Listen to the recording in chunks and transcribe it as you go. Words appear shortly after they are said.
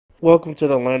Welcome to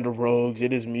the land of rogues.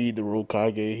 It is me, the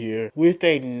Rokage here, with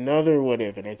another what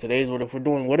if. And in today's what if, we're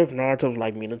doing what if Naruto's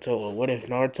like Minato, or what if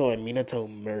Naruto and Minato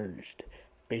merged,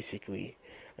 basically.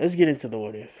 Let's get into the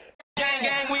what if. Gang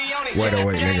gang we on it. Wait, oh,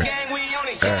 wait, Gang nigga. gang we on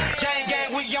it. Gang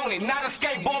gang we on it. Not a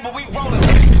skateboard, but we rolling.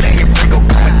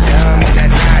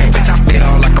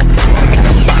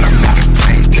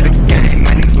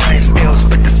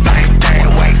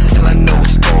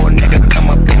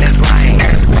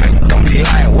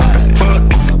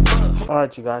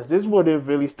 Alright, you guys, this what if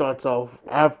really starts off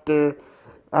after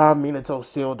Minato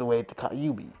sailed away to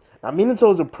Kyuubi. Now, Minato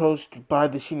is approached by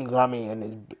the Shinigami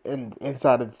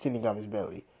inside of the Shinigami's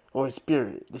belly, or his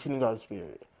spirit, the Shinigami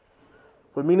spirit.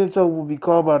 But Minato will be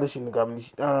called by the Shinigami.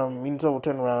 Minato will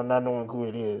turn around, not knowing who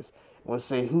it is, and will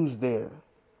say, "Who's there?"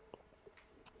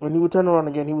 When he would turn around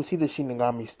again, he would see the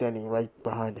Shinigami standing right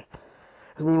behind him.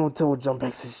 As Minato would jump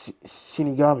back to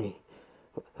Shinigami.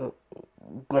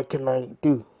 What can I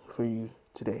do for you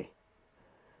today?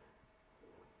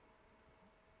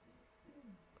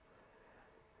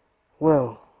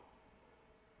 Well,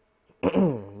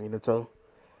 Minato,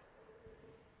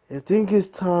 I think it's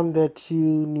time that you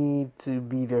need to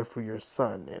be there for your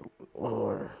son,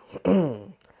 or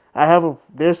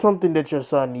there's something that your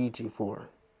son needs you for.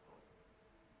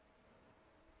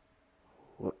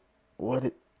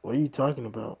 What, what are you talking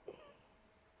about?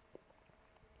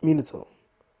 Minato,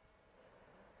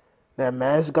 that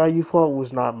mask guy you fought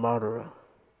was not Madara.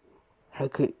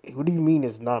 What do you mean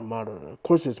it's not Madara? Of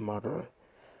course it's Madara.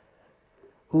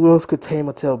 Who else could tame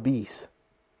a tail beast?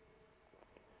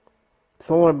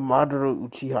 Someone Madara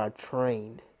Uchiha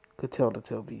trained could tell the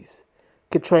tail beast.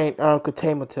 Could tame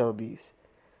a tail beast.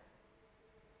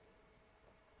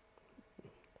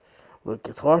 Look,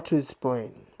 it's hard to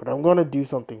explain, but I'm gonna do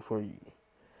something for you.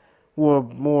 Or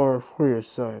more for your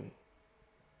son.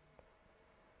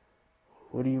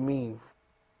 What do you mean?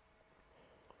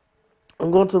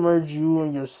 I'm going to merge you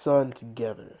and your son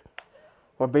together.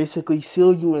 Or basically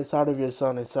seal you inside of your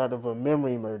son inside of a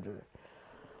memory merger,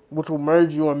 which will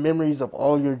merge your memories of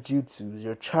all your jutsus,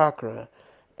 your chakra,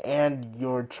 and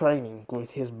your training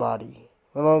with his body,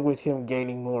 along with him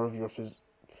gaining more of your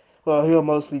well, he'll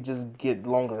mostly just get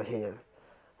longer hair,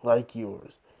 like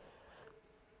yours.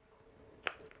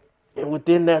 And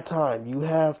within that time, you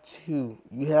have till,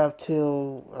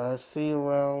 I see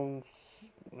around,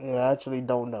 I actually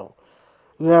don't know.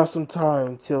 You have some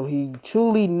time till when he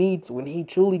truly needs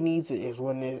it is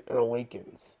when it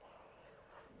awakens.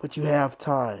 But you have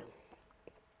time,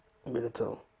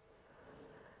 Minato.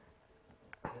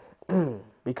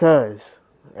 Because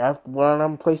while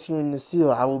I'm placing you in the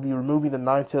seal, I will be removing the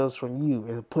nine tails from you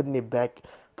and putting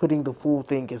the full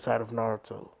thing inside of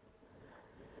Naruto.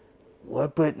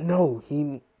 What? But no,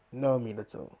 no,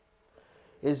 Minato.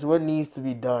 It's what needs to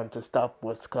be done to stop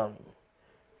what's coming.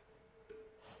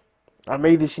 I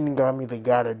made the Shinigami the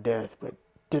god of death, but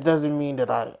that doesn't mean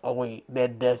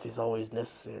that death is always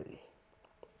necessary.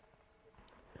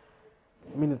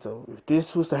 Minato, if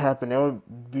this was to happen, there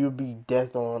would be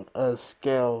death on a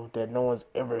scale that no one's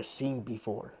ever seen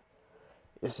before.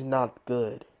 It's not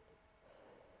good.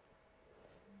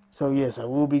 So yes, I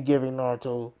will be giving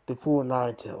Naruto the full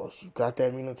nine tails. You got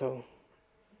that, Minato?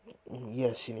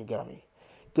 Yes, Shinigami.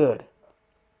 Good.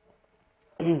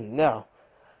 Now,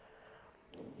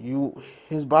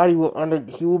 his body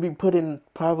he will be put in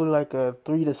probably like a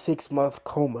 3 to 6 month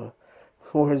coma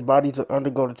for his body to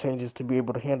undergo the changes to be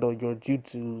able to handle your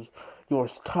jutsus, your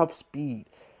top speed,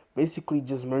 basically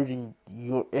just merging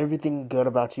everything good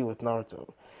about you with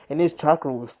Naruto. And his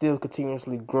chakra will still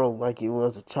continuously grow like it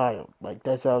was a child. Like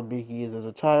that's how big he is as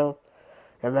a child.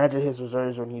 Imagine his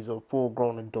reserves when he's a full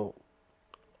grown adult.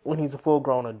 Imagine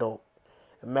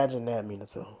that,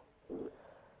 Minato.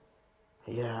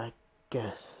 Yeah, I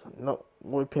guess. No,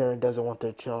 what parent doesn't want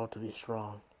their child to be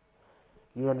strong?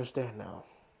 You understand now?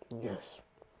 Yes.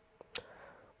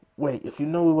 Wait, if you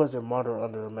know it wasn't Madara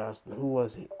under the mask, then who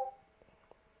was it?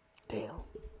 Damn.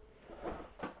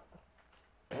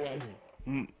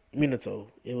 Minato.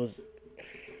 It was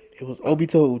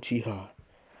Obito Uchiha.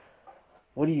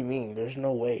 What do you mean? There's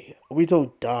no way.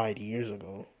 Obito died years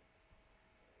ago.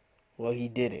 Well, he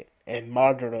didn't, and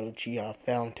Madara Uchiha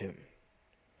found him.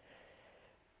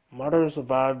 Madara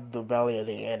survived the Valley of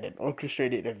the End and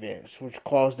orchestrated events which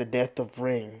caused the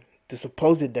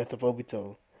supposed death of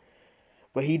Obito.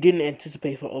 But he didn't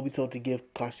anticipate for Obito to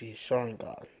give Kashi his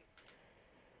Sharingan.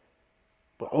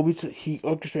 But he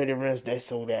orchestrated events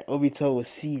so that Obito would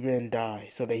see Ren die,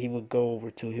 so that he would go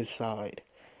over to his side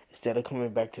instead of coming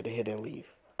back to the Hidden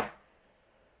Leaf.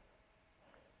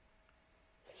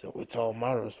 So it's all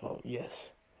Madara's fault,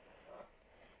 yes.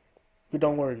 But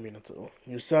don't worry, Minato.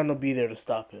 Your son will be there to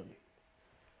stop him.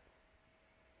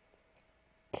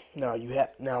 Now you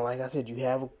have now, like I said, you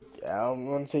have I'm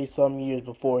gonna say some years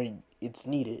before it's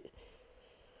needed.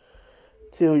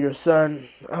 Till your son,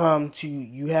 to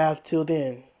you have till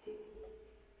then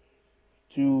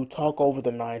to talk over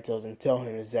the Nine Tails and tell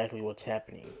him exactly what's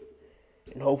happening,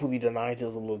 and hopefully the Nine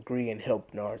Tails will agree and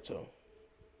help Naruto.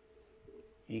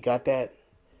 You got that?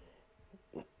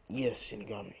 Yes,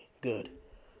 Shinigami. Good.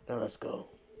 Now let's go.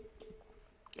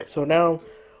 So now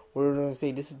we're gonna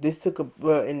say this took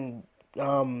in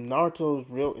Naruto's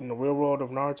real in the real world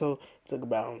of Naruto, it took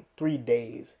about 3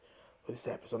 days for this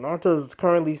to happen. So Naruto is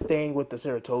currently staying with the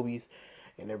Saratobis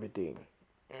and everything,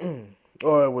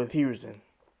 or with Hiruzen.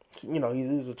 You know, he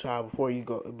was a child before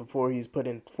he's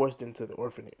forced into the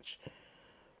orphanage.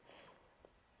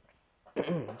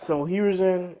 So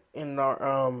Hiruzen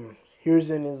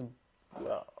is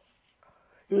uh,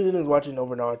 Hiruzen is watching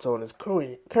over Naruto and is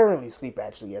currently asleep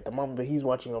actually at the moment, but he's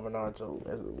watching over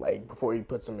Naruto like before he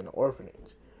puts him in the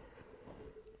orphanage.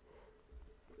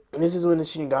 And this is when the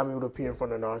Shinigami would appear in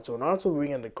front of Naruto. Naruto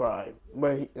began to cry,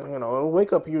 but it'll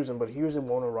wake up Hiruzen, but Hiruzen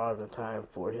won't arrive in time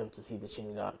for him to see the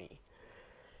Shinigami.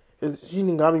 His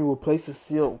Shinigami will place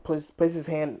his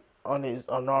hand on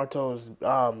Naruto's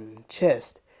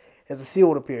chest. As the seal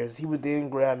would appear, he would then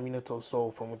grab Minato's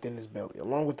soul from within his belly,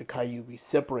 along with the Kyuubi,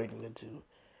 separating the two.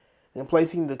 Then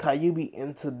placing the Kyuubi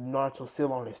into Naruto's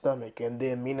seal on his stomach, and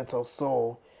then Minato's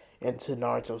soul into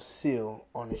Naruto's seal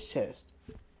on his chest.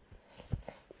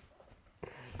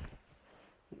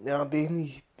 Now then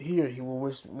he will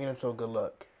wish Minato good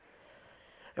luck,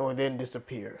 and will then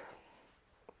disappear.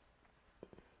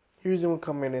 Hiruzen will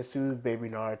come in and soothe baby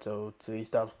Naruto till he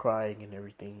stops crying and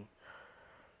everything.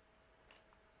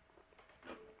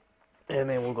 And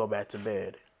then we'll go back to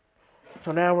bed.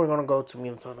 So now we're gonna go to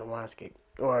Minato and Mindscape.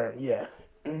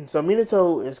 So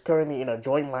Minato is currently in a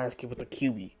joint Mindscape with the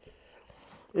Kyuubi.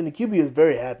 And the Kyuubi is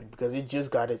very happy because it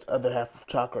just got its other half of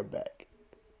chakra back.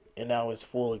 And now it's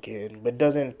full again. But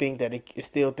doesn't think that it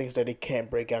still thinks that it can't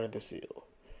break out of the seal.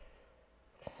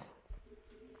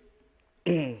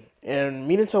 And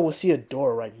Minato will see a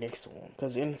door right next to him.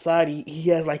 Because inside he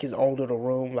has like his own little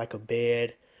room, like a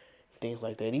bed, things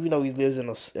like that. Even though he lives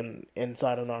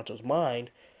inside of Naruto's mind,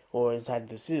 or inside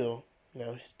the seal,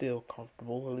 he's still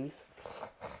comfortable at least.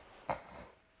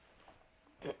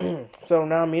 So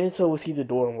now Minato will see the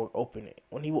door and will open it.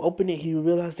 When he will open it, he will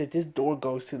realize that this door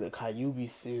goes to the Kyuubi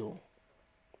seal.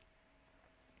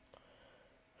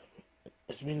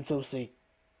 As Minato say,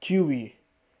 Kyuubi,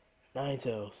 Nine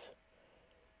Tails.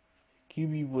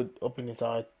 Kyuubi would open his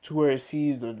eye to where it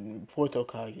sees the fourth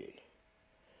Hokage. It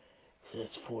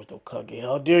says, "Fourth Hokage,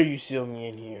 how dare you seal me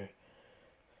in here?"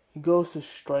 He goes to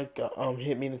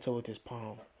hit Minato with his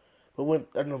palm, but when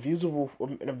an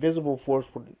invisible force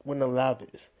wouldn't allow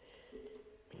this.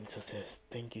 Minato says,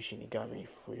 "Thank you, Shinigami,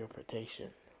 for your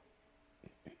protection."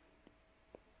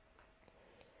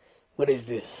 What is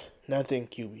this? Nothing,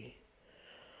 Kyuubi.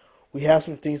 We have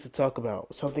some things to talk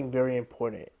about. Something very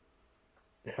important.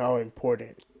 How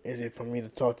important is it for me to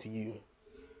talk to you?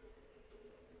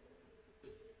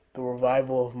 The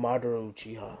revival of Madara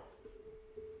Uchiha.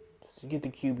 So you get the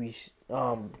Kyuubi.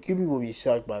 Kyuubi will be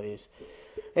shocked by this,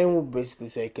 and will basically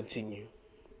say, "Continue."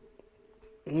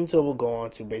 Minato will go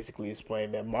on to basically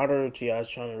explain that Madara Uchiha is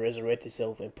trying to resurrect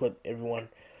itself and put everyone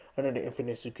under the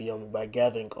infinite Tsukuyomi by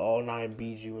gathering all 9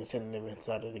 Biju and sending them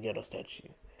inside of the ghetto statue.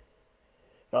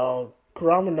 Now,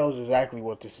 Kurama knows exactly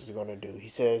what this is going to do. He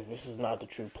says this is not the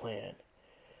true plan.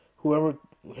 I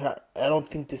don't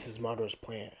think this is Madara's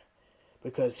plan.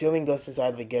 Because sealing us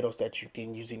inside the ghetto statue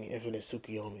and using the infinite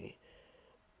Tsukuyomi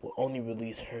will only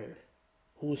release her.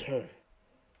 Who is her?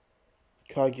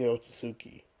 Kage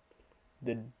Otsutsuki,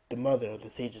 the mother of the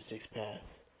Sage of Six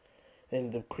Paths,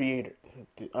 and the creator,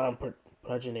 the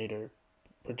progenitor,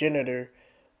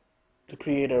 the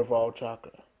creator of all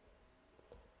chakra.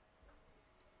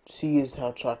 She is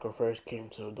how chakra first came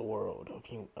to the world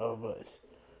of us.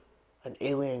 An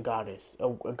alien goddess, a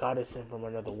goddess sent from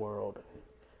another world,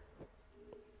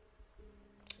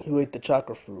 who ate the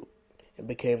chakra fruit and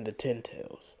became the Ten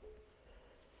Tails.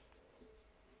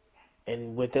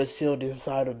 And with us sealed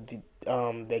inside of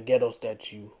the ghetto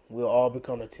statue, we'll all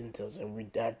become the Ten Tails, and we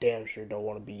damn sure don't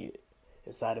want to be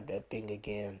inside of that thing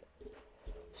again.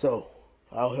 So,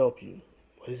 I'll help you.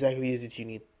 What exactly is it you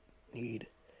need?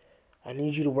 I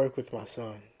need you to work with my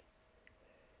son.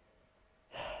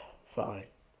 Fine.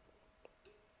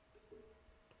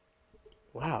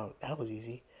 Wow, that was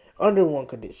easy. Under one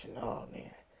condition. Oh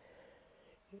man.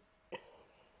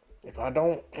 If I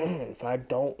don't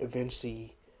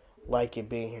eventually like it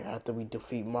being here after we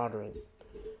defeat Madara,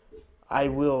 I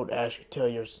will actually tell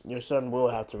your son will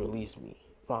have to release me.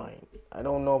 Fine. I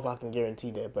don't know if I can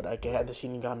guarantee that, but I can have the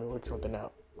Shinigami work something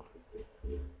out.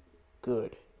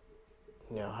 Good.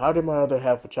 Now, how did my other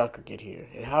half of chakra get here?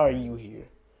 And how are you here?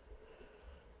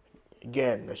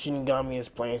 Again, the Shinigami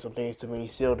explained some things to me,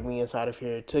 sealed me inside of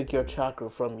here, took your chakra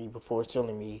from me before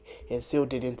sealing me, and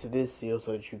sealed it into this seal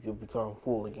so that you could become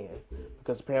full again.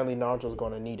 Because apparently Naruto's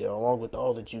going to need it, along with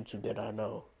all the jutsu that I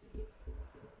know.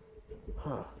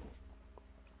 Huh.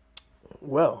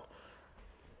 Well,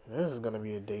 this is going to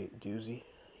be a doozy.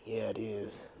 Yeah, it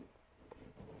is.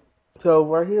 So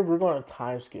right here, we're going to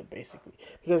time skip, basically.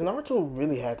 Because Naruto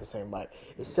really had the same life.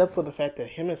 Except for the fact that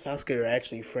him and Sasuke are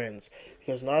actually friends.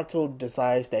 Because Naruto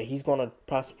decides that he's going to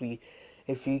possibly,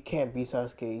 if he can't beat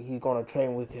Sasuke, he's going to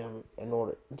train with him in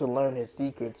order to learn his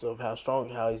secrets of how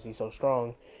is he so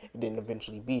strong, and then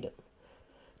eventually beat him.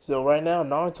 So right now,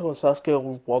 Naruto and Sasuke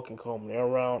are walking home. They're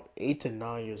around 8 to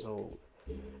 9 years old.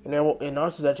 And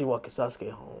Naruto's actually walking Sasuke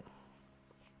home.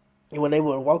 And when they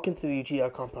would walk into the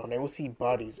Uchiha compound, they would see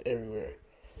bodies everywhere.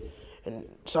 And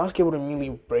Sasuke would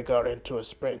immediately break out into a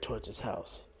sprint towards his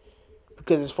house.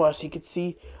 Because as far as he could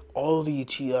see, all the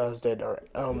Uchihas that are,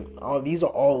 these are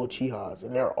all Uchihas,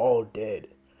 and they're all dead.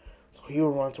 So he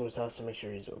would run to his house to make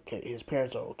sure he's okay. His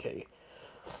parents are okay.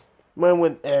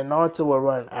 And Naruto would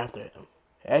run after him.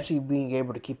 Actually being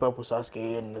able to keep up with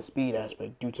Sasuke in the speed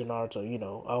aspect due to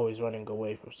Naruto, always running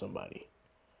away from somebody.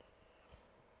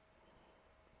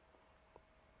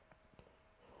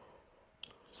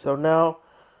 So now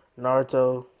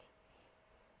Naruto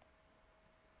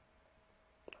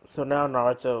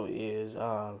is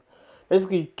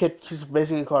he's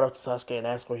basically caught up to Sasuke and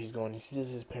asks where he's going. He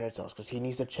sees his parents' house because he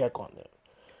needs to check on them.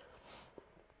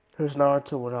 Here's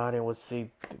Naruto went on and would see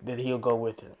that he'll go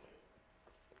with him.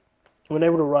 When they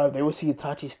would arrive, they would see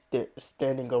Itachi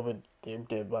standing over their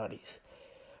dead bodies.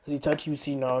 As Itachi would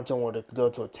see Naruto wanted to go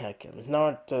to attack him. As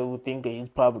Naruto would think that he's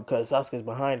probably, because Sasuke's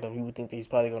behind him, he would think that he's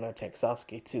probably going to attack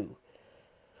Sasuke too.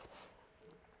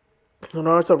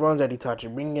 Naruto runs at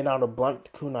Itachi, bringing out a blunt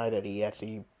kunai that he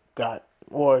actually got,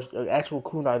 or an actual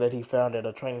kunai that he found at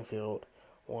a training field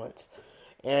once,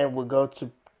 and would go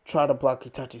to try to block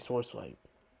Itachi's sword swipe.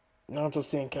 Naruto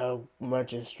seeing how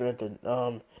much in strength and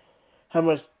how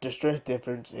much the strength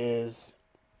difference is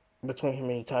between him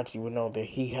and Itachi, would know that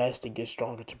he has to get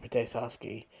stronger to protect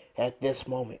Sasuke at this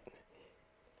moment.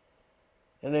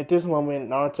 And at this moment,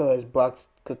 Naruto has blocked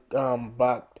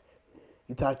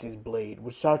Itachi's blade,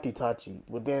 which shocked Itachi.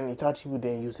 But then Itachi would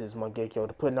then use his Mangekyo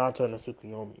to put Naruto in a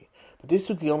Tsukuyomi. But this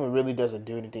Tsukuyomi really doesn't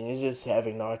do anything. It's just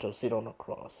having Naruto sit on a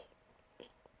cross.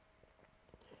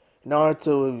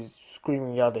 Naruto is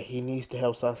screaming out that he needs to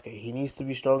help Sasuke. He needs to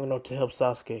be strong enough to help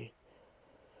Sasuke.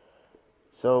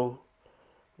 So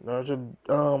Naruto,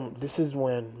 this is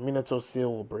when Minato's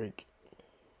seal will break.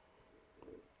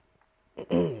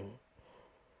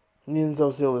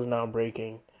 Minato's seal is now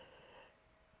breaking.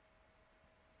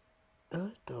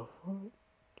 What the fuck?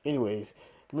 Anyways,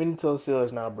 Minato's seal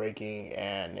is now breaking,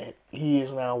 and he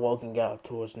is now walking out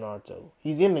towards Naruto.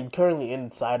 He's currently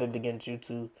inside of the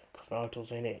Genjutsu, because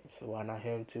Naruto's in it, so why not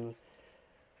him too?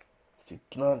 So,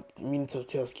 Minato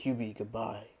tells Kyuubi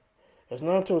goodbye. As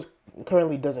Naruto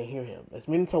currently doesn't hear him, as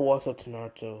Minato walks up to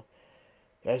Naruto,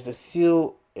 as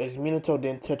Minato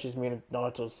then touches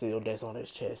Naruto's seal that's on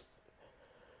his chest,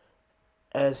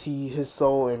 as his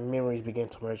soul and memories begin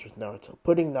to merge with Naruto,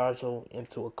 putting Naruto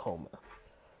into a coma.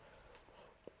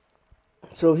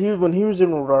 So when he was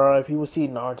in Arrive, he would see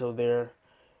Naruto there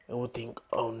and would think,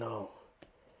 oh no.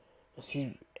 As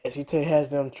he has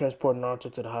them transport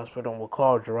Naruto to the hospital and will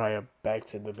call Jiraiya back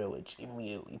to the village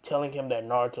immediately, telling him that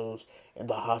Naruto's in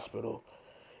the hospital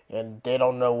and they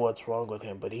don't know what's wrong with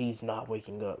him, but he's not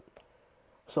waking up.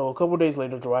 So a couple days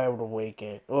later, Jiraiya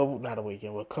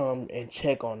would come and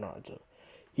check on Naruto.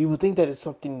 He would think that it's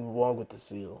something wrong with the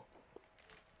seal.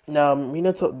 Now,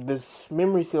 this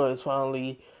memory seal is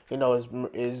finally, is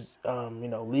leaving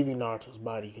Naruto's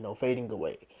body, fading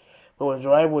away. But when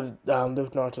Jiraiya would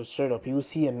lift Naruto's shirt up, he would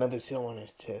see another seal on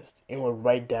his chest and would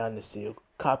write down the seal,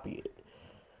 copy it,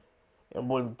 and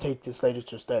would take this later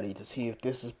to study to see if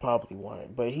this is probably why.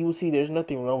 But he would see there's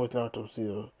nothing wrong with Naruto's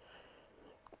seal.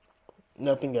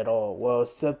 Nothing at all. Well,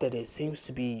 except that it seems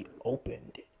to be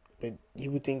opened. But he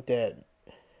would think that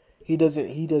he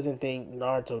doesn't think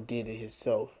Naruto did it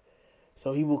himself.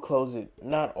 So he will close it,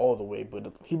 not all the way,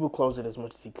 but he will close it as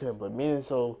much as he could. But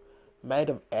Minato might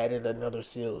have added another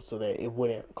seal so that it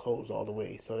wouldn't close all the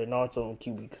way. So that Naruto and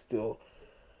Kyuubi could still,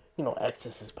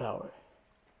 access his power.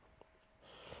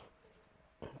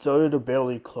 So it'll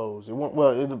barely close. It won't,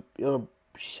 well, it'll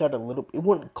shut a little. It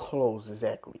wouldn't close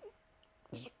exactly.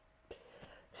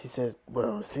 She says,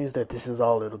 well, it seems that this is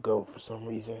all it'll go for some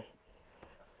reason.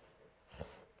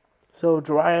 So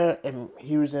Jiraiya and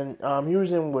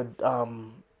Hiruzen would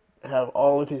have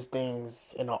all of his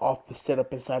things in an office set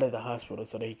up inside of the hospital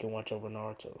so that he can watch over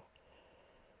Naruto.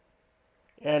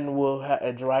 And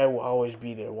Jiraiya will always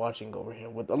be there watching over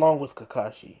him, along with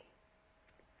Kakashi.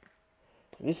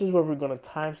 This is where we're gonna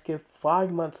time skip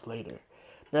 5 months later.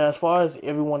 Now, as far as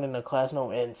everyone in the class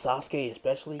know, and Sasuke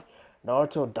especially,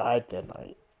 Naruto died that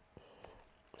night.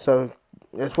 So,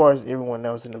 as far as everyone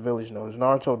else in the village knows,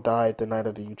 Naruto died the night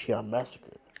of the Uchiha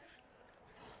massacre.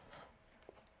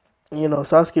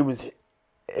 Sasuke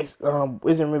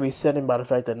isn't really saddened by the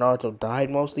fact that Naruto died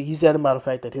mostly. He's saddened by the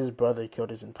fact that his brother killed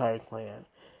his entire clan.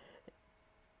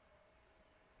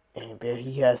 And that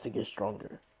he has to get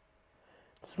stronger.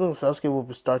 This is when Sasuke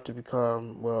will start to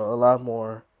become, well, a lot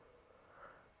more...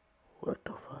 What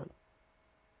the fuck?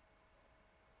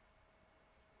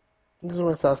 This is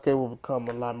when Sasuke will become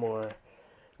a lot more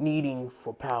needing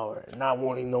for power, not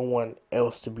wanting no one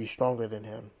else to be stronger than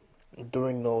him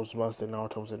during those months that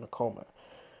Naruto was in a coma.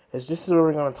 This is where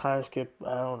we're going to time skip,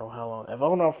 I don't know how long. If I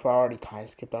don't know if I already time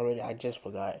skipped already, I just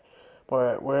forgot.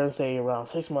 But we're going to say around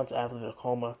 6 months after the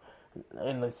coma,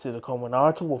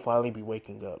 Naruto will finally be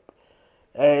waking up.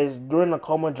 As during the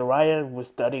coma, Jiraiya was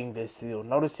studying this seal,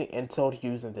 noticing and told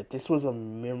Hiruzen that this was a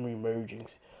memory merging,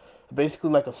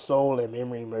 basically like a soul and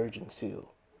memory merging seal.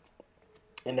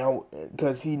 And now,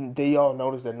 because they all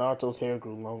noticed that Naruto's hair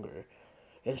grew longer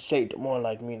and shaped more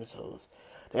like Minato's.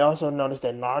 They also noticed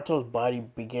that Naruto's body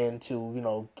began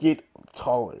to, get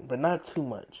taller, but not too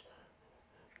much.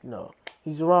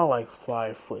 He's around like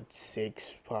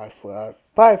 5'6", 5'4",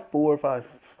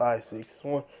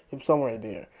 5'6", somewhere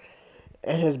there.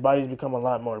 And his body's become a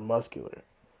lot more muscular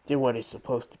than what it's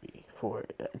supposed to be for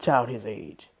a child his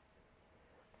age.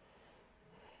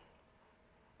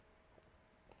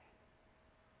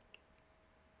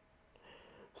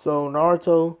 So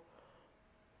Naruto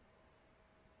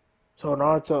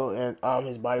and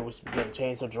his body was getting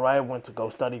changed. So Jiraiya went to go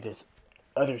study this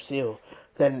other seal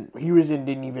that Hiruzen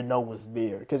didn't even know was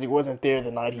there, because he wasn't there the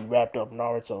night he wrapped up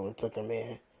Naruto and took him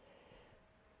in.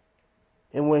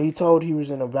 And when he told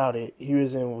Hiruzen about it,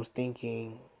 Hiruzen was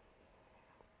thinking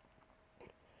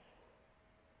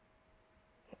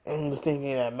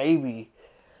that maybe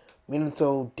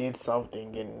Minato did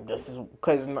something, and this is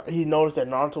because he noticed that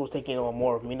Naruto was taking on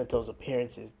more of Minato's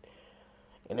appearances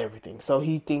and everything. So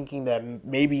he thinking that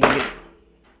maybe that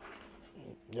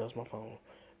was my phone.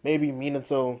 Maybe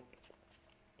Minato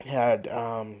had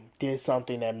did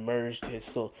something that merged his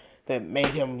soul, that made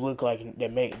him look like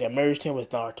that merged him with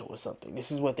Naruto or something.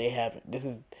 This is what they have. This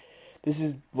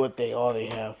is what they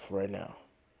have right now.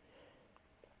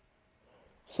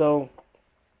 So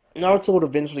Naruto would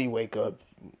eventually wake up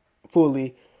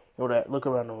fully and would look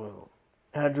around the room.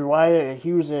 And Jiraiya and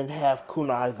Hiruzen have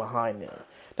kunai behind them.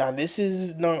 Now this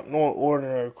is not no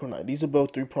ordinary kunai. These are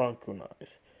both 3-pronged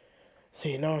kunais.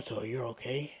 Say, Naruto, you're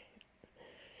okay?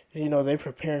 They're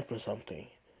preparing for something.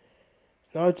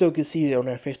 Naruto can see it on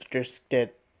their face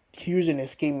that Hiruzen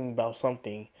is scheming about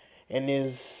something, and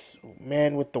this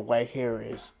man with the white hair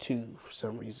is too for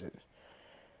some reason.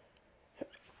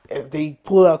 If they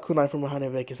pull out kunai from behind their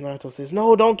back, Naruto says,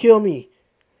 "No, don't kill me."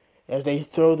 As they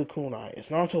throw the kunai, as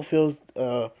Naruto feels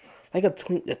like a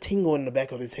tingle in the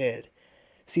back of his head.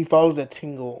 So he follows that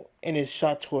tingle and is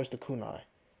shot towards the kunai.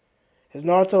 As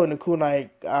Naruto and the kunai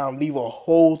leave a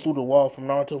hole through the wall from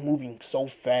Naruto moving so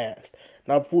fast,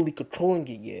 not fully controlling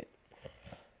it yet,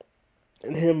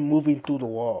 and him moving through the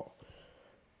wall.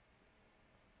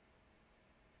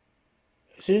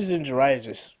 Hiruzen Jiraiya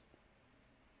just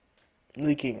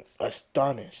looking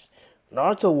astonished.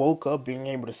 Naruto woke up being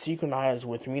able to synchronize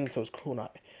with Minato's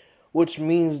kunai, which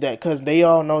means that because they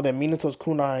all know that Minato's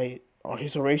kunai or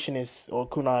his oration or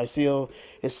kunai seal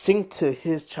is synced to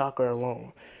his chakra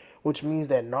alone, which means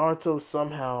that Naruto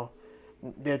somehow,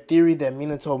 their theory that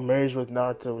Minato merged with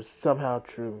Naruto is somehow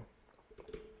true.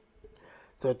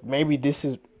 That maybe this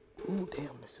is, ooh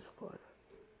damn, this is fun.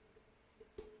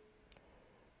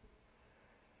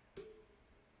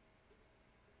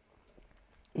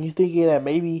 He's thinking that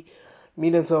maybe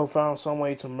Minato found some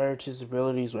way to merge his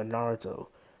abilities with Naruto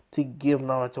to give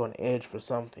Naruto an edge for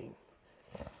something.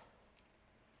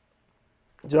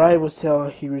 Jiraiya was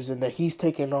telling Hiruzen that he's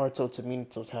taking Naruto to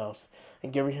Minato's house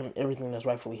and giving him everything that's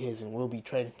rightfully his and will be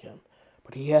training him.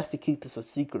 But he has to keep this a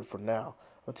secret for now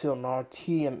until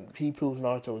he proves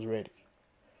Naruto is ready.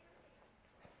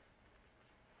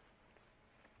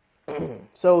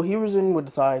 So Hiruzen would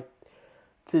decide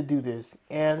to do this,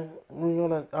 and we're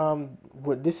gonna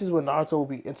this is when Naruto will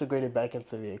be integrated back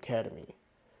into the academy.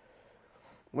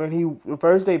 When the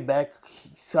first day back,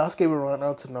 Sasuke would run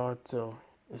out to Naruto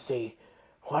and say,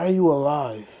 "Why are you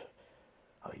alive?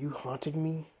 Are you haunting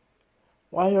me?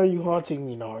 Why are you haunting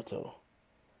me, Naruto?"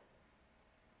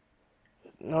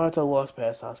 Naruto walks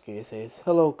past Sasuke and says,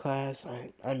 "Hello, class.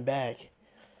 I'm back."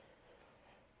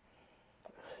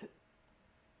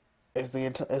 As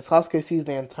Sasuke sees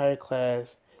the entire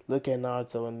class look at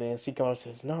Naruto, and then she comes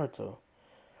and says, "Naruto,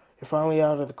 you're finally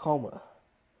out of the coma."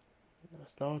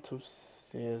 As Naruto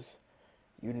says,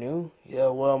 "You knew?" "Yeah,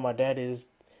 well, my dad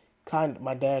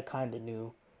kinda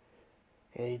knew,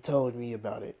 and he told me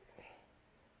about it.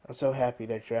 I'm so happy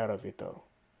that you're out of it, though."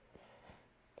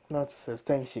 Naruto says,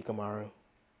 "Thanks, Shikamaru."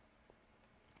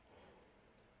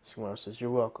 Shikamaru says,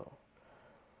 "You're welcome."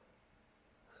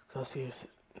 Sasuke says,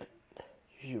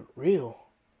 "You're real."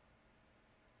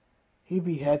 He'd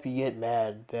be happy yet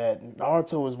mad that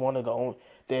Naruto was one of the only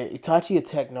that Itachi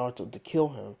attacked Naruto to kill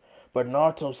him, but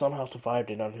Naruto somehow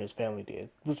survived it under his family did.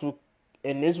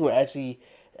 And this would actually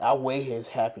outweigh his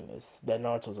happiness that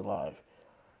Naruto's alive,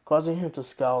 causing him to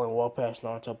scowl and walk past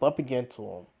Naruto, bump again to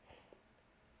him.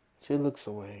 She looks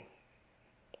away.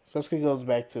 Sasuke goes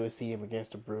back to his seat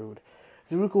against the brood.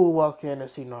 Zuruka will walk in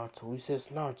and see Naruto. He says,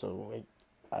 "Naruto,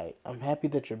 I'm happy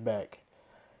that you're back.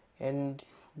 And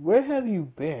where have you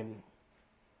been?"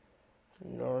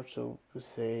 Naruto would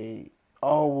say,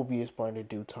 "All will be explained in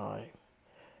due time."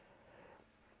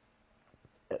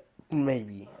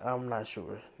 Maybe. I'm not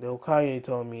sure. The Hokage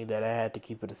told me that I had to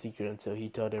keep it a secret until he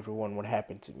told everyone what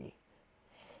happened to me.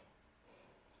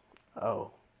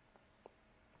 Oh.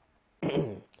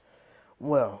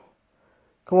 Well,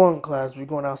 come on, class. We're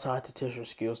going outside to test your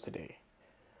skills today.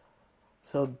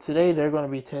 So today you're going to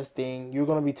be testing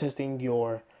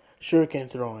your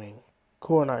shuriken throwing,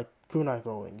 kunai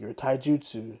throwing, your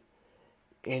taijutsu,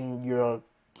 and your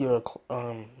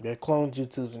clone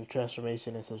jutsus and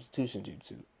transformation and substitution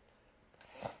jutsu.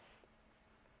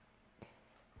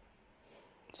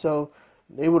 So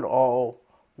they would all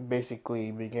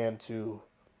basically begin to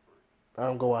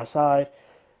go outside.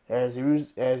 As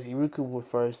Iruka would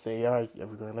first say, "All right,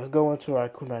 everyone, let's go into our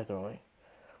kunai throwing."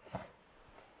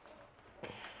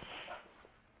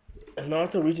 As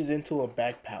Naruto reaches into a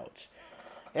back pouch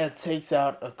and takes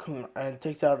out a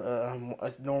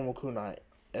normal kunai.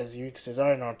 As Iruka says, "All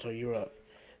right, Naruto, you're up."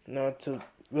 Naruto,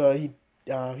 well,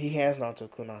 he hands Naruto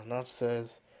kunai. Naruto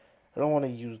says, "I don't want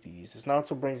to use these." As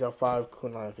Naruto brings out 5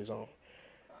 kunai of his own.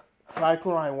 5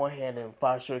 kunai in one hand and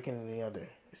 5 shuriken in the other.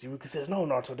 Iruka says, "No,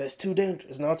 Naruto, that's too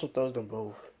dangerous." Naruto throws them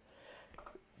both.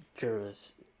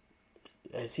 Curious.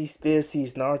 As he still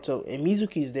sees Naruto, and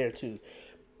Mizuki's there too,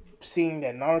 seeing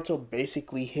that Naruto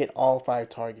basically hit all 5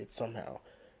 targets somehow.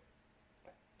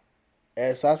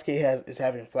 As Sasuke is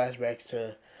having flashbacks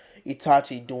to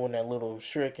Itachi doing that little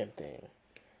shuriken thing,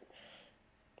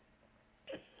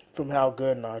 from how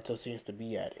good Naruto seems to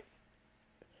be at it.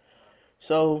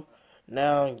 So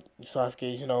now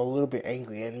Sasuke is, a little bit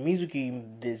angry, and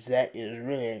Mizuki is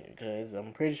really angry because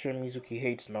I'm pretty sure Mizuki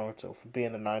hates Naruto for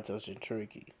being the Naruto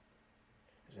Jinchuriki.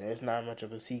 It's not much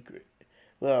of a secret.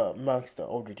 Well, amongst the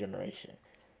older generation.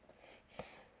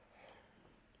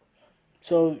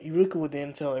 So Iruka would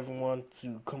then tell everyone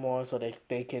to come on so that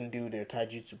they can do their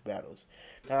taijutsu battles.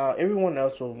 Now everyone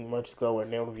else will be much slower,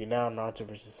 and there will be now Naruto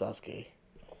versus Sasuke.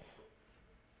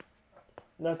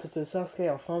 Naruto says,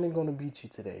 "Sasuke, I'm finally gonna beat you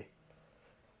today."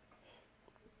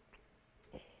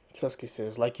 Sasuke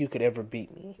says, "Like you could ever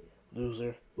beat me,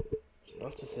 loser."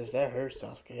 Naruto says, "That hurts,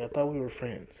 Sasuke. I thought we were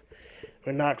friends."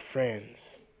 "We're not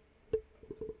friends."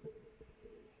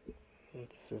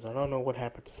 Naruto says, "I don't know what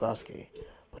happened to Sasuke,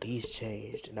 but he's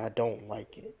changed, and I don't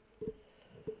like it."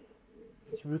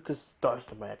 Iruka starts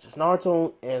the match. As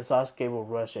Naruto and Sasuke will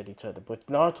rush at each other, but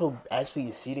Naruto actually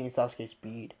exceeding Sasuke's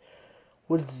speed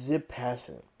would zip past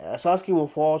him. Sasuke will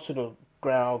fall to the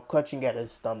ground, clutching at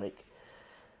his stomach,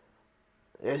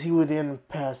 as he would then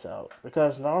pass out.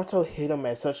 Because Naruto hit him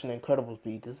at such an incredible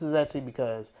speed. I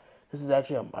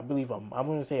believe, I'm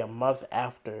going to say a month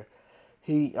after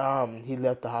he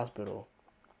left the hospital.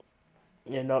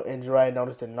 And Jiraiya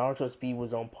noticed that Naruto's speed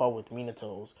was on par with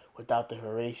Minato's without the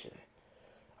Hiraishin.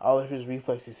 All of his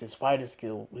reflexes, his fighting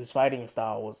skill, his fighting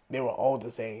style they were all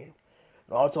the same.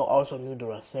 Naruto also knew the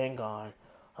Rasengan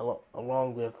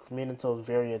along with Minato's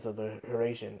variants of the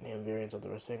Hiraishin and variants of the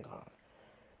Rasengan.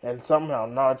 And somehow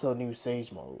Naruto knew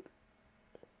Sage Mode.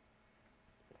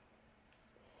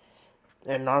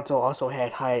 And Naruto also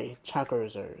had high chakra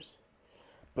reserves.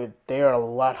 But they are a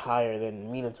lot higher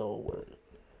than Minato's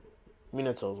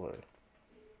were.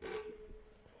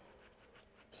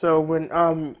 So when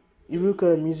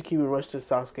Iruka and Mizuki would rush to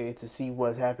Sasuke to see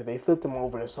what happened, they flipped him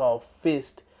over and saw a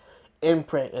fist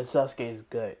imprint in Sasuke's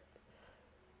gut.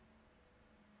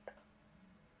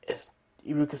 It's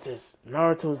Iruka says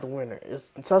Naruto is the winner.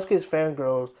 It's Sasuke's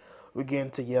fangirls were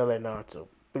getting to yell at Naruto.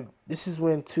 But this is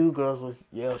when two girls was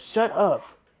yell, "Shut up!"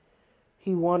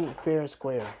 He won fair and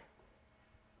square.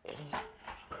 And he's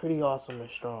pretty awesome and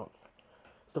strong.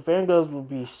 So fangirls will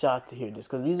be shocked to hear this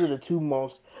because these are the two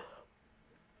most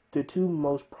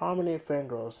prominent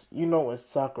fangirls. You know, it's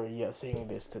Sakura saying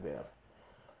this to them.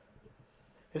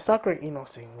 It's Sakura Ino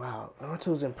saying, "Wow,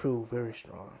 Naruto's improved, very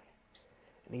strong,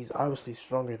 and he's obviously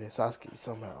stronger than Sasuke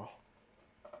somehow.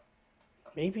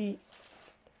 Maybe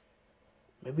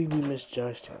we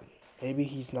misjudged him. Maybe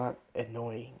he's not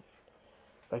annoying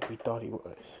like we thought he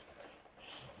was."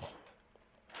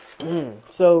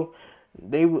 So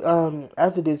they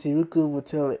after this, Hiruka would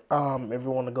tell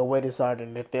everyone to go wait inside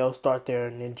and that they'll start their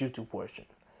ninjutsu portion.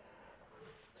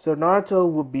 So Naruto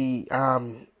would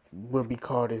be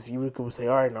called as Hiruka would say,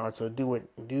 "All right, Naruto,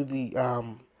 do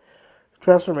the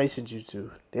transformation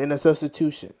jutsu, then a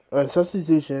substitution,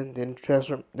 then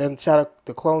shadow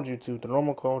the clone jutsu, the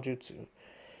normal clone jutsu,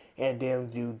 and then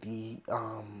do the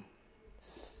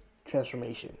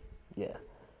transformation." Yeah.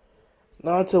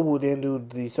 Naruto would then do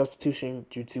the substitution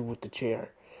jutsu with the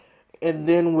chair, and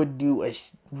then would do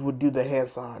the hand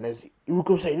sign as Iruka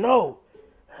would say no.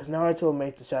 As Naruto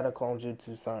makes the shadow clone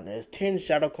jutsu sign, as 10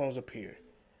 shadow clones appear.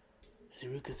 As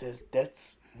Iruka says,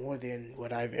 "That's more than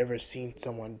what I've ever seen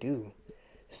someone do.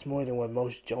 It's more than what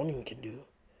most jonin can do.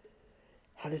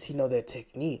 How does he know that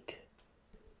technique?"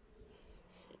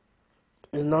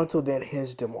 And Naruto then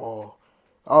hinged them all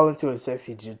into a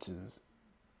sexy jutsu.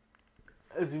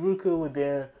 As Iruka would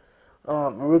then,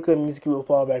 Iruka and Mizuki will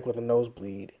fall back with a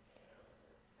nosebleed.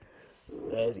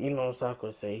 As Ino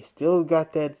Sakura say, "Still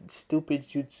got that stupid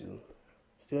jutsu.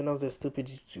 Still knows that stupid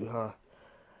jutsu, huh?"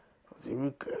 As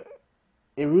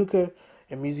Iruka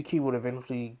and Mizuki would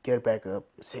eventually get back up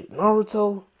and say,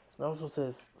 "Naruto?" Naruto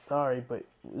says, "Sorry, but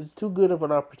it's too good of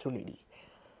an opportunity.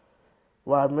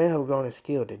 While I may have grown in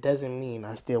skill, that doesn't mean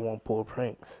I still won't pull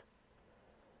pranks."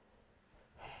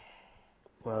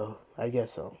 Well, I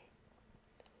guess so.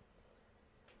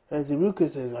 As Iruka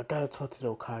says, "I gotta talk to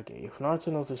the Hokage. If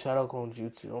Naruto knows the Shadow Clone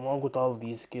Jutsu, along with all of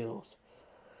these skills,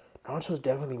 Naruto's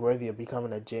definitely worthy of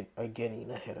becoming a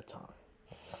Genin ahead of time."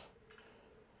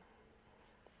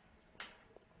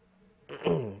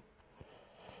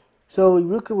 So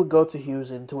Iruka would go to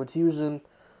Hiruzen, to which Hiruzen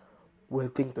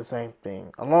would think the same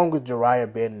thing, along with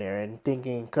Jiraiya being there and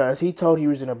thinking, because he told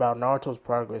Hiruzen about Naruto's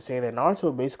progress, saying that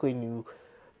Naruto basically knew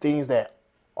things that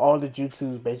all the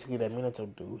jutsus basically that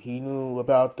Minato do. He knew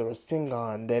about the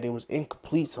Rasengan, that it was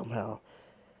incomplete somehow,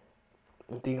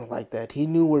 and things like that. He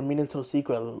knew where Minato's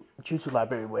secret jutsu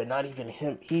library was. Not even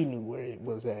he knew where it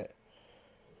was at.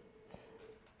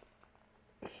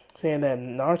 Saying that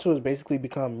Naruto has basically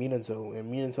become Minato,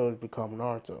 and Minato has become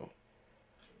Naruto.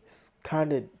 It's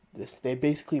kind of they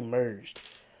basically merged.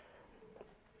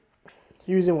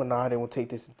 Hiruzen would nod and would take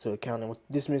this into account and would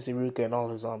dismiss Iruka and all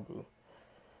his Anbu.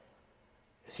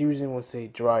 Hiruzen would say,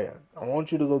 "Jiraiya, I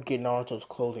want you to go get Naruto's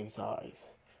clothing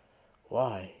size."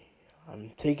 "Why?"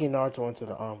 "I'm taking Naruto into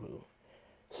the Anbu.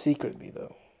 Secretly,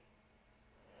 though.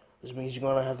 Which means you're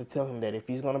going to have to tell him that if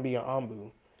he's going to be an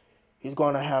Anbu, he's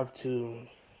going to have to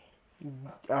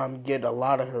get a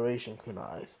lot of Hiraishin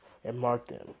kunais and mark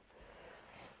them.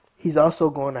 He's also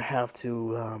going to have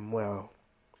to,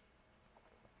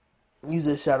 use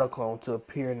a shadow clone to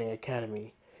appear in the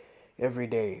academy every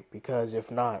day, because if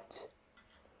not,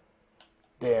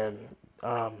 then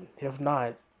the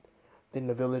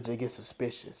villager gets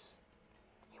suspicious.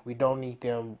 We don't need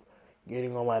them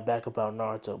getting on my back about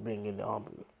Naruto being in the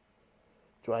Anbu."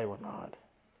 Jiraiya will nod.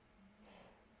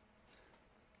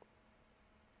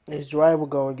 As Jiraiya will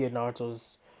go and get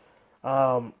Naruto's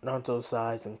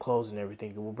size and clothes and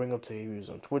everything, and will bring up to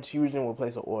Hiruzen, to which Hiruzen will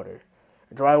place an order.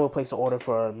 Jiraiya will place an order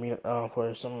for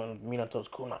some of Minato's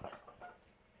kunai.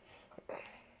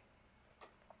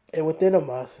 And within a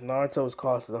month, Naruto is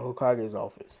called to the Hokage's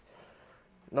office.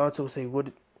 Naruto will say, "What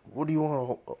do you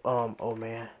want, old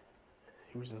man?"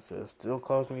 Hiruzen says, "Still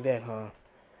calls me that, huh?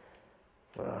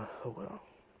 Oh well."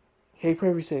 Hey,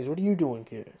 Privy says, "What are you doing,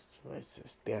 kid?" It's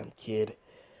this damn kid.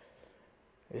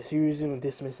 As Hiruzen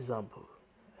dismisses Anbu.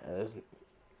 As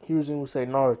Hiruzen will say,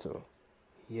 "Naruto."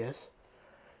 "Yes?"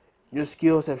 "Your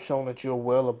skills have shown that you're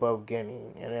well above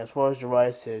Genin, and as far as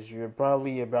Jiraiya says, you're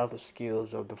probably about the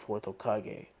skills of the fourth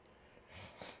Hokage."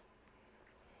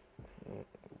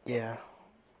 "Yeah."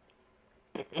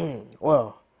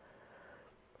 "Well,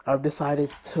 I've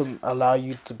decided to allow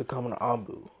you to become an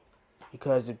Anbu,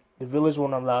 because the village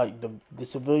won't allow the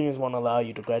civilians won't allow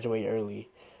you to graduate early.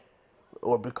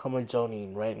 or become a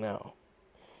Jonin right now.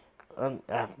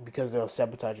 Because they'll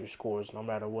sabotage your scores no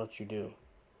matter what you do.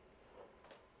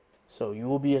 So you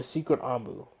will be a secret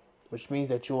Anbu, which means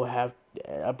that you will have.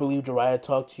 I believe Jiraiya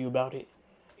talked to you about it.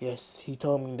 Yes, he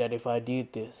told me that if I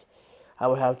did this, I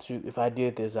would have to. If I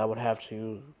did this, I would have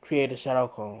to create a shadow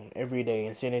clone every day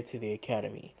and send it to the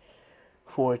academy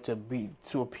for it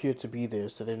to appear to be there,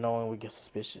 so that no one would get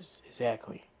suspicious.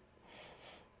 Exactly.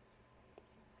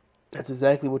 That's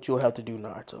exactly what you'll have to do,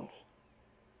 Naruto.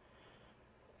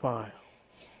 Fine.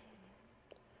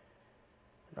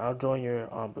 I'll join your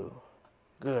Anbu.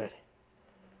 Good.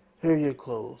 Here are your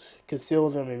clothes. Conceal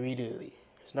them immediately.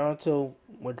 As Naruto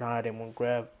would nod and would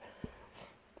grab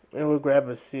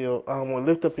a seal. Would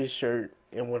lift up his shirt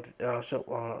and would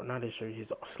show not his shirt,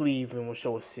 his sleeve, and would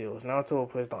show a seal. As Naruto would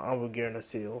place the Anbu gear in a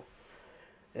seal.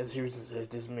 As Hiruzen says,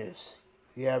 dismiss.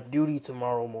 You have duty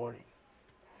tomorrow morning.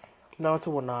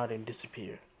 Naruto will nod and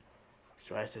disappear.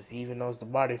 Jiraiya says he even knows the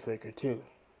body flicker too,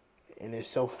 and it's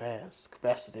so fast,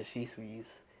 faster than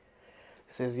Shisui's.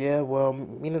 Says, yeah, well,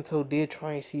 Minato did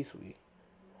try and Shisui.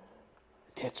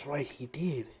 That's right, he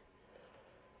did.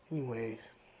 Anyways.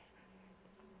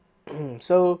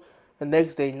 So, the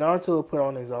next day, Naruto put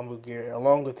on his Anbu gear,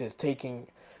 along with his taking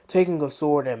a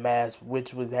sword and mask,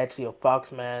 which was actually a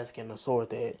fox mask and a sword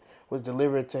that was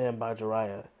delivered to him by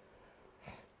Jiraiya.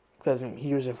 Because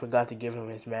Hiruzen forgot to give him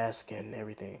his mask and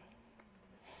everything.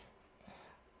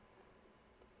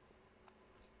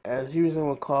 As Hiruzen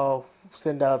would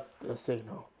send out a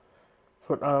signal.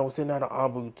 Send out an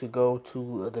Anbu to go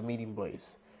to the meeting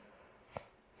place.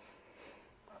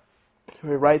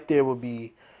 Right there would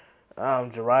be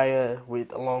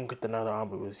Jiraiya along with another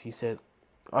Anbu. He said,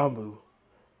 Anbu,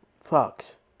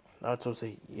 Fox. Naruto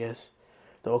said, yes.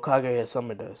 The Hokage has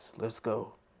summoned us. Let's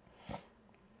go.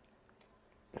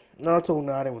 Naruto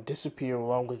nodded and would disappear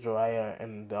along with Jiraiya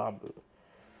and the Anbu.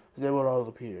 They would all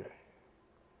appear.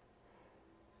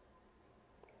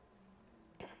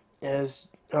 As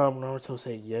Naruto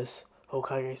said, yes,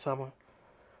 Hokage-sama.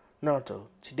 Naruto,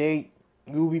 today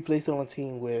you will be placed on a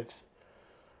team with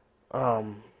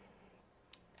Dog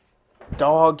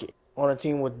Dog and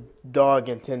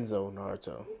Tenzo,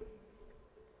 Naruto.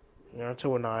 Naruto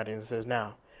will nod and says,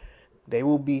 now, they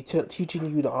will be teaching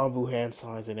you the Anbu hand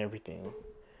signs and everything.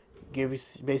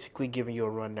 Basically giving you a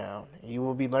rundown. You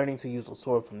will be learning to use the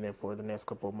sword from there for the next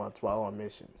couple of months while on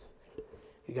missions.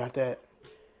 You got that?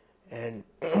 And,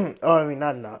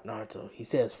 not Naruto. He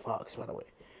says Fox, by the way.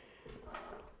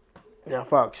 Now,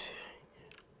 Fox,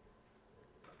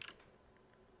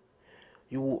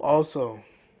 you will also,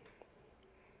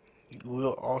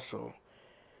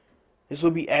 this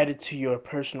will be added to your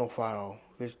personal file.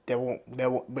 But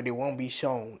it won't be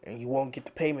shown, and you won't get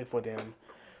the payment for them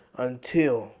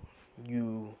until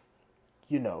you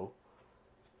know,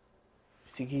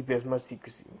 to keep as much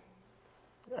secrecy.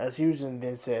 As Hiruzen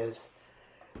then says,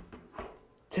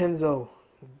 Tenzo,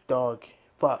 Dog,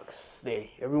 Fox,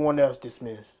 stay. Everyone else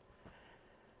dismissed.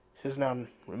 Says now,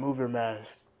 remove your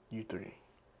masks, you three.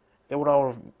 They would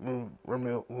all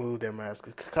remove their masks.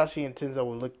 Kakashi and Tenzo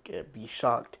would be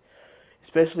shocked.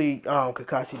 Especially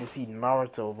Kakashi to see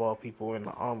Naruto, of all people, in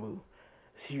the Anbu.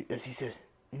 As he says,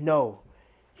 no,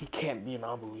 he can't be an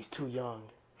Anbu. He's too young.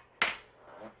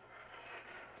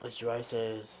 As Jiraiya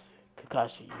says,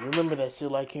 Kakashi, you remember that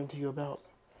seal I came to you about?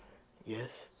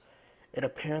 Yes. It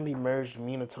apparently merged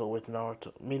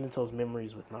Minato's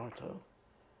memories with Naruto.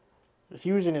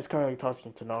 Hiruzen is currently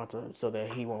talking to Naruto so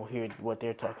that he won't hear what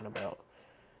they're talking about.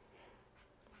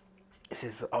 He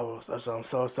says, oh, I'm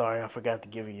so sorry, I forgot to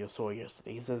give you your sword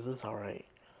yesterday. He says, it's alright.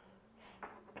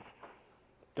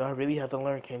 Do I really have to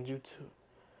learn Kenjutsu?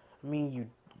 I mean, you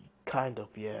kind of,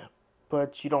 yeah.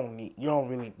 But you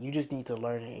just need to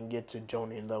learn it and get to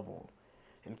Jonin level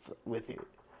with it.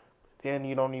 Then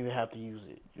you don't even have to use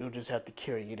it. You'll just have to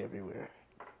carry it everywhere.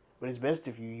 But it's best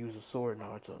if you use a sword,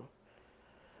 Naruto.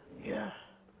 Yeah.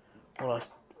 Well,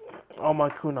 all my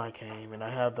kunai came, and I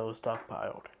have those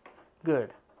stockpiled.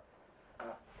 Good.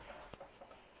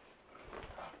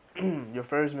 Your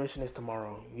first mission is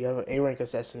tomorrow. You have an A-rank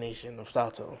assassination of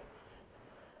Sato.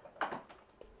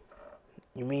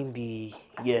 You mean the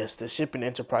shipping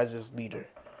enterprises leader.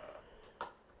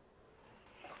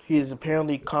 He is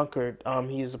apparently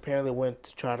went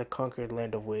to try to conquer the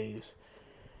Land of Waves.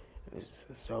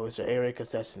 So it's an A-rank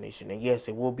assassination. And yes,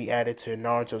 it will be added to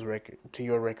Naruto's record, to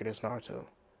your record as Naruto.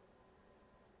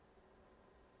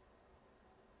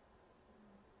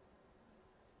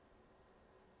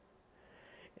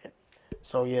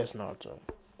 So yes, Naruto.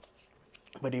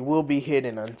 But it will be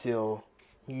hidden until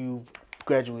you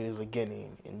graduate as a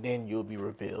Genin, and then you'll be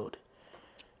revealed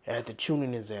at the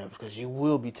tuning exams, because you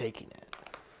will be taking that.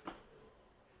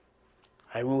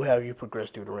 I will have you progress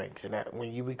through the ranks, and that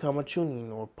when you become a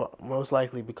chunin, or most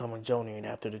likely become a jonin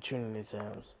after the chunin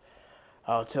exams,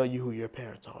 I'll tell you who your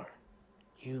parents are.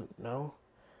 You know?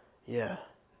 Yeah.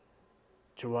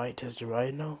 Does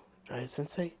Jiraiya know? Jiraiya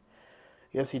Sensei?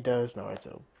 Yes, he does,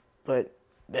 Naruto. But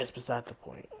that's beside the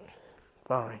point.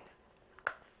 Fine.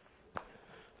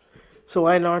 So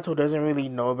why Naruto doesn't really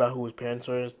know about who his parents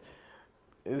were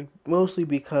is mostly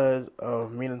because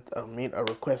of a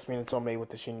request Minato made with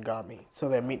the Shinigami, so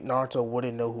that Naruto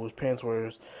wouldn't know who his parents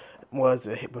was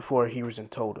before he was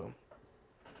told him.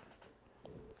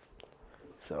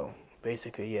 So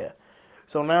basically, yeah.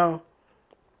 So now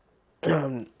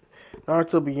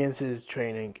Naruto begins his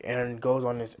training and goes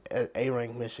on his A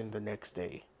rank mission the next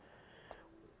day.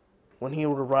 When he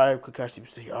would arrive, Kakashi would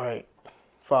say, "All right,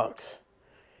 Fox,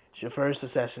 it's your first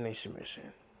assassination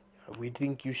mission. We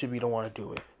think you should be the one to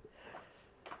do it."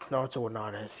 Naruto would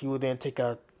nod as he would then take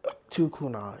out two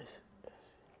kunais.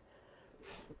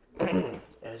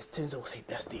 As Tenzo would say,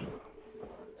 "That's the."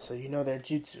 So you know their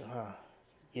jutsu, huh?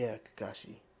 Yeah,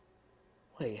 Kakashi.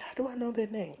 Wait, how do I know their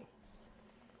name?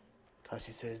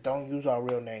 Kakashi says, "Don't use our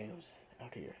real names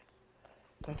out here."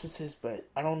 Naruto says, "But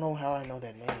I don't know how I know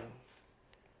that name.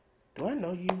 Do I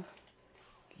know you?"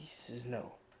 He says,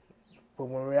 "No. But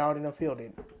when we're out in the field,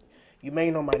 you may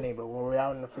know my name, but when we're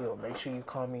out in the field, make sure you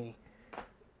call me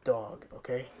Dog,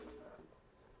 okay?"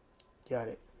 Got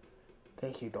it.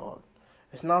 Thank you, Dog.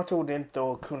 As Naruto would then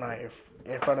throw a kunai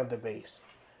in front of the base.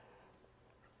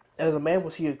 As a man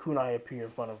would see a kunai appear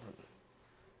in front of him,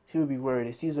 he would be worried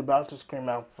as he's about to scream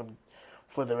out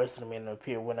for the rest of the men to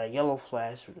appear when a yellow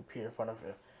flash would appear in front of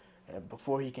him. And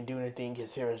before he can do anything,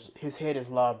 his head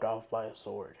is lobbed off by a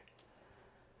sword.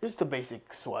 Just the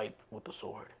basic swipe with the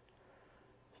sword.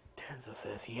 Tenzo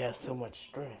says he has so much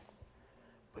strength,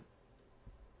 but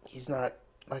he's not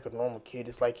like a normal kid.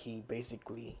 It's like he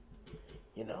basically,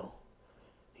 you know,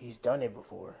 he's done it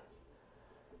before.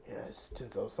 Yes,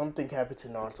 Tenzo. Something happened to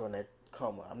Naruto in that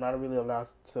coma. I'm not really allowed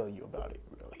to tell you about it,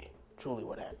 really. Truly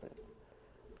what happened.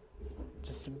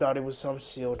 Just about it was some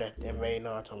shield that made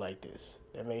Naruto like this.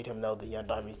 That made him know the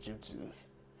Yandami's jutsus.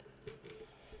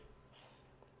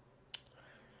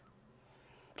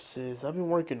 Says, I've been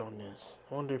working on this.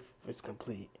 I wonder if it's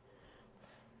complete.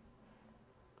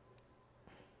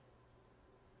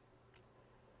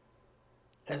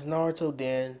 As Naruto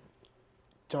then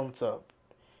jumps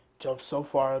so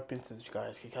far up into the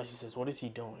skies, Kakashi says, what is he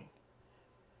doing?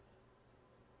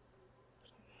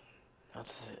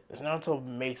 As Naruto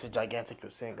makes a gigantic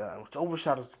Rasengan, which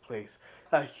overshadows the place.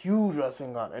 A huge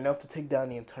Rasengan, enough to take down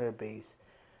the entire base,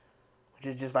 which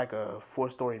is just like a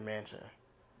 4-story mansion.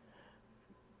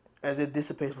 As it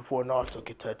dissipates before Naruto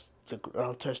can touch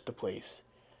the place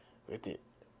with it.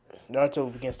 As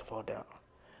Naruto begins to fall down.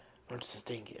 Naruto says,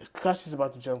 dang it. Kakashi's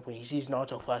about to jump when he sees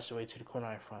Naruto flash away to the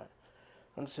corner in front.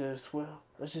 Naruto says, well,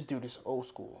 let's just do this old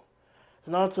school.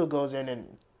 As Naruto goes in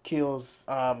and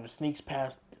sneaks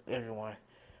past everyone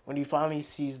when he finally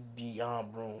sees the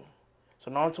room.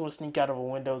 So Naruto will sneak out of a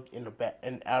window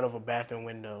and out of a bathroom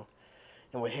window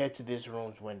and would head to this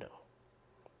room's window.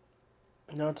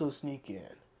 Naruto will sneak in.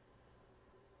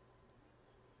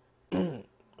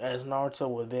 As Naruto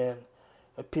will then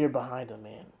appear behind the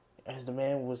man. As the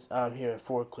man was here at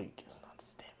 4 o'clock. It's not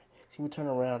damn it. He would turn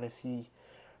around and see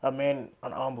a man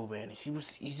on Ambu man.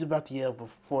 He's about to yell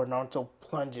before Naruto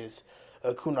plunges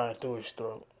a kunai through his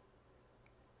throat.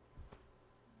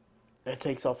 And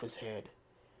takes off his head.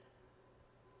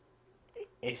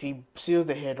 And he seals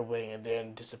the head away and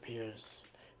then disappears.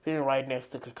 Being right next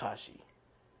to Kakashi.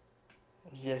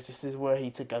 Yes, this is where he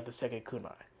took out the second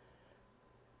kunai.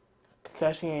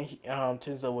 Kakashi and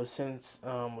Tenzo was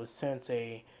sent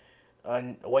a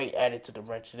weight added to the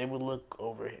wrench. They would look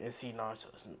over it and see Naruto.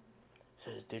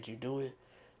 Says, did you do it?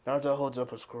 Naruto holds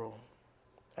up a scroll.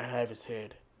 I have his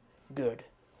head. Good.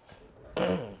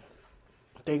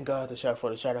 Thank God for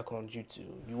the Shadow Clone Jutsu.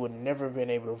 You would never have been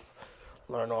able to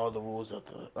learn all the rules of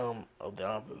the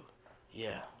Ambu.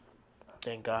 Yeah.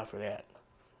 Thank God for that.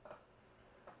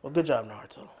 Well, good job,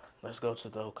 Naruto. Let's go to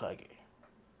the Hokage.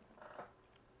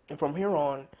 And from here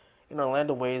on, in the Land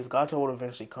of Waves, Gato would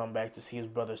eventually come back to see his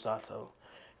brother Sato.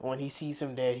 And when he sees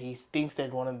him dead, he thinks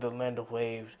that one of the Land of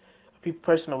Waves, a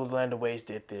person of the Land of Waves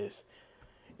did this.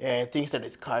 And thinks that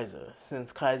it's Kaiser,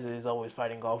 since Kaiser is always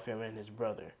fighting off him and his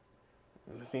brother.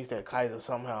 And thinks that Kaiser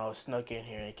somehow snuck in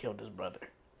here and killed his brother.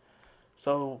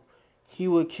 So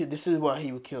this is why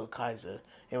he would kill Kaiser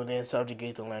and would then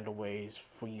subjugate the Land of Waves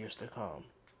for years to come.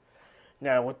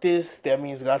 Now with this, that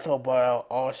means Gato bought out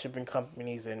all shipping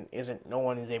companies and no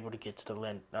one is able to get to the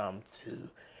land to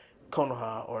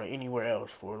Konoha or anywhere else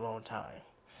for a long time.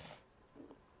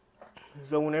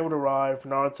 So when they would arrive,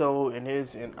 Naruto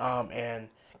and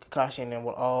Kakashi and them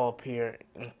would all appear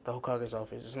in the Hokage's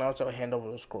office. Naruto would hand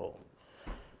over the scroll.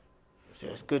 So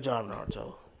yes, good job,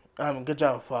 Naruto. Good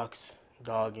job, Fox,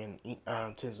 Dog, and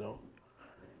Tizo.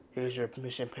 Here's your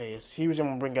mission pass. He was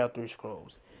gonna bring out 3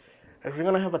 scrolls. If we're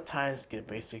gonna have a time skip,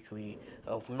 basically,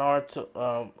 of Naruto's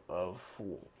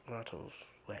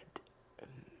what?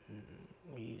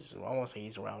 I want to say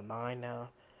he's around 9 now.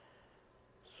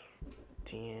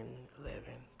 10, 11,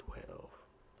 12.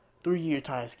 3-year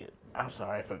time skip. I'm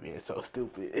sorry for being so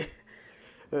stupid.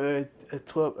 A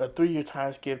 3-year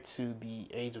time skip to the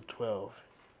age of 12.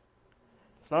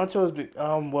 So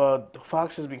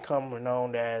Fox has become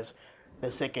renowned as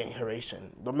the second Hiraishin,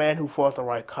 the man who fought the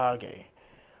Raikage.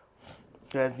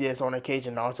 Because yes, on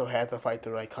occasion Naruto had to fight the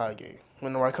Raikage.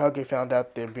 When the Raikage found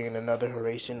out there being another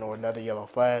Hiraishin or another Yellow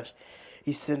Flash,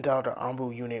 he sent out an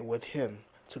Anbu unit with him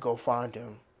to go find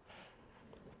him.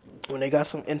 When they got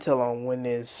some intel on when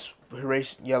this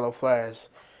Yellow Flash,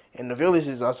 and the village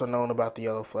is also known about the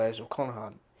Yellow Flash of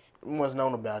Konoha, was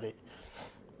known about it.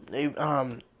 They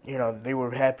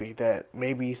were happy that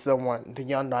maybe the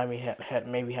young Daimyo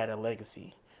had a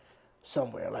legacy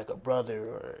somewhere, like a brother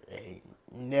or a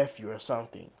nephew or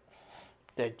something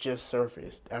that just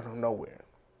surfaced out of nowhere.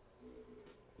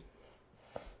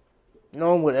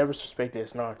 No one would ever suspect that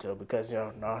it's Naruto because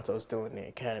Naruto is still in the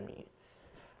academy.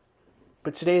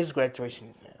 But today's graduation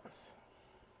exams.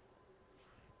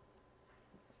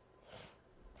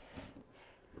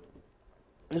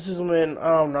 This is when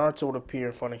Naruto would appear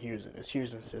in front of Hiruzen.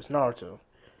 Hiruzen says, Naruto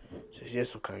says,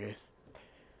 yes, Okage.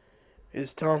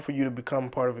 It's time for you to become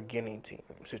part of a Genin team,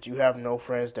 since you have no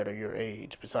friends that are your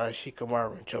age, besides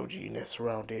Shikamaru and Choji, and that's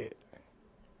around it.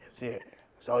 That's it.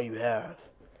 That's all you have.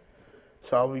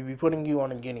 So I will be putting you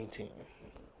on a Genin team.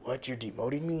 What, you're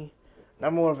demoting me?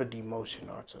 Not more of a demotion,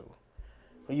 Naruto.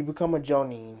 When you become a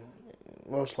Jonin,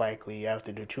 most likely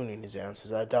after the tuning exams,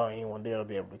 since I doubt anyone there will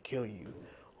be able to kill you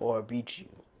or beat you.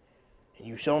 And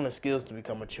you've shown the skills to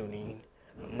become a tuning.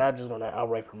 I'm not just going to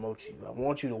outright promote you. I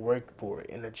want you to work for it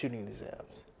in the tuning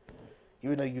exams.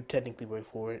 Even though you technically work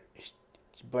for it,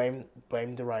 blame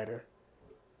the writer.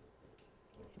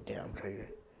 Damn traitor.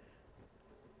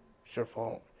 It's your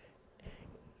fault.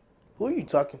 Who are you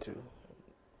talking to?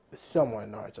 It's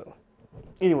someone, Naruto.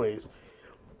 Anyways,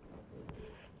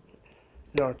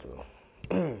 Naruto.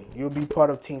 You'll be part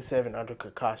of Team 7 under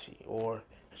Kakashi, or,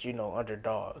 as you know, under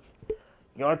Dog.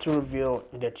 You aren't to reveal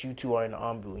that you two are in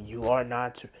Anbu. You are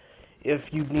not to...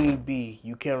 If you need be,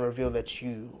 you can reveal that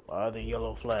you are the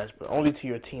Yellow Flash, but only to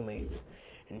your teammates.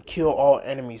 And kill all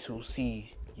enemies who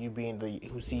see you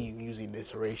using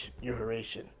this your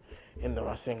Hiraishin in the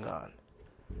Rasengan.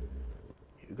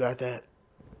 You got that?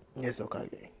 Yes,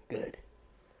 Okage. Good.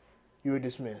 You were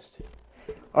dismissed.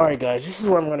 Alright guys, this is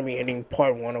where I'm going to be ending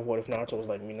part 1 of What If Naruto Was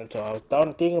Like Minato. I was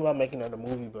thinking about making another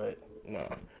movie, but no.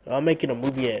 I'm making a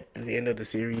movie at the end of the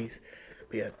series.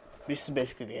 But yeah, this is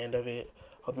basically the end of it.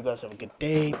 Hope you guys have a good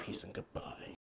day. Peace and goodbye.